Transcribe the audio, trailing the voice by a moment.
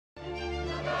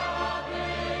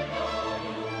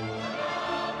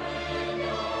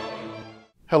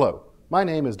Hello, my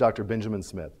name is Dr. Benjamin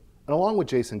Smith, and along with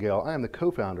Jason Gale, I am the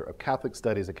co-founder of Catholic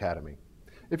Studies Academy.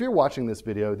 If you're watching this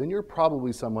video, then you're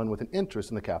probably someone with an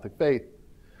interest in the Catholic faith.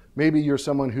 Maybe you're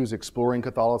someone who's exploring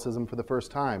Catholicism for the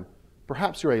first time.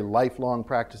 Perhaps you're a lifelong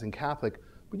practicing Catholic,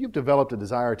 but you've developed a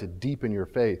desire to deepen your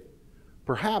faith.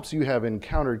 Perhaps you have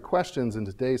encountered questions in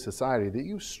today's society that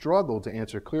you struggle to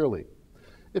answer clearly.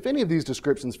 If any of these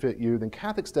descriptions fit you, then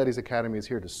Catholic Studies Academy is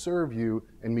here to serve you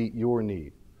and meet your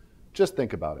need. Just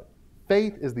think about it.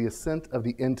 Faith is the ascent of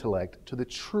the intellect to the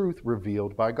truth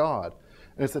revealed by God.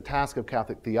 And it's the task of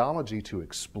Catholic theology to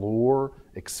explore,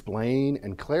 explain,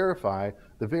 and clarify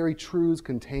the very truths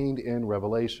contained in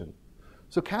Revelation.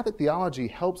 So Catholic theology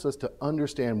helps us to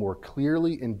understand more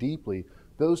clearly and deeply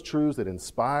those truths that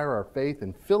inspire our faith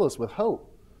and fill us with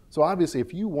hope. So obviously,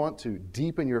 if you want to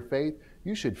deepen your faith,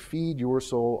 you should feed your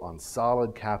soul on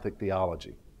solid Catholic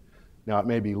theology. Now, it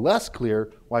may be less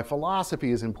clear why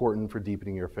philosophy is important for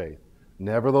deepening your faith.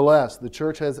 Nevertheless, the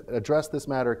Church has addressed this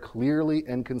matter clearly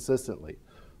and consistently.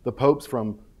 The popes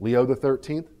from Leo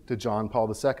XIII to John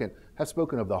Paul II have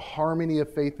spoken of the harmony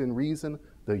of faith and reason,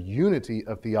 the unity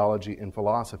of theology and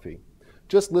philosophy.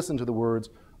 Just listen to the words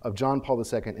of John Paul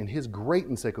II in his great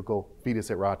encyclical,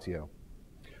 Fides et Ratio.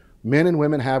 Men and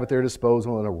women have at their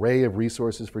disposal an array of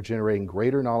resources for generating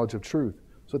greater knowledge of truth,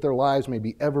 so that their lives may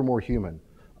be ever more human.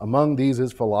 Among these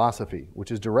is philosophy, which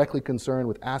is directly concerned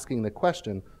with asking the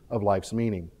question of life's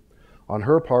meaning. On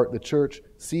her part, the Church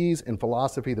sees in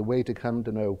philosophy the way to come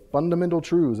to know fundamental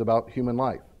truths about human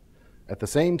life. At the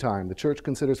same time, the Church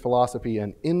considers philosophy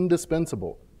an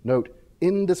indispensable, note,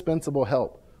 indispensable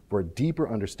help for a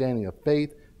deeper understanding of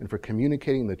faith and for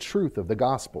communicating the truth of the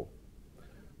gospel.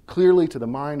 Clearly, to the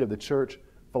mind of the Church,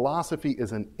 philosophy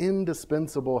is an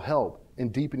indispensable help in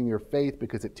deepening your faith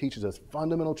because it teaches us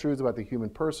fundamental truths about the human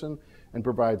person and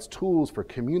provides tools for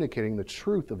communicating the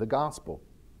truth of the gospel.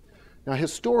 Now,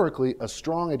 historically, a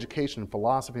strong education in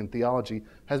philosophy and theology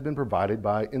has been provided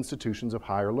by institutions of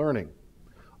higher learning.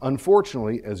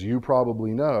 Unfortunately, as you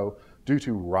probably know, due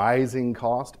to rising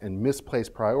cost and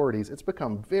misplaced priorities, it's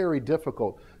become very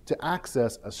difficult to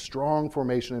access a strong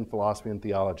formation in philosophy and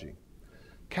theology.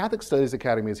 Catholic Studies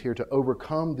Academy is here to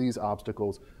overcome these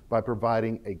obstacles by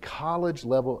providing a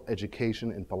college-level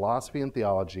education in philosophy and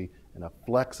theology in a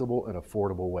flexible and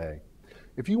affordable way.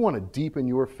 If you want to deepen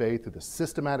your faith through the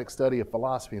systematic study of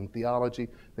philosophy and theology,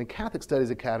 then Catholic Studies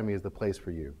Academy is the place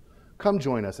for you. Come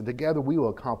join us, and together we will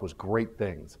accomplish great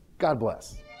things. God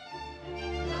bless.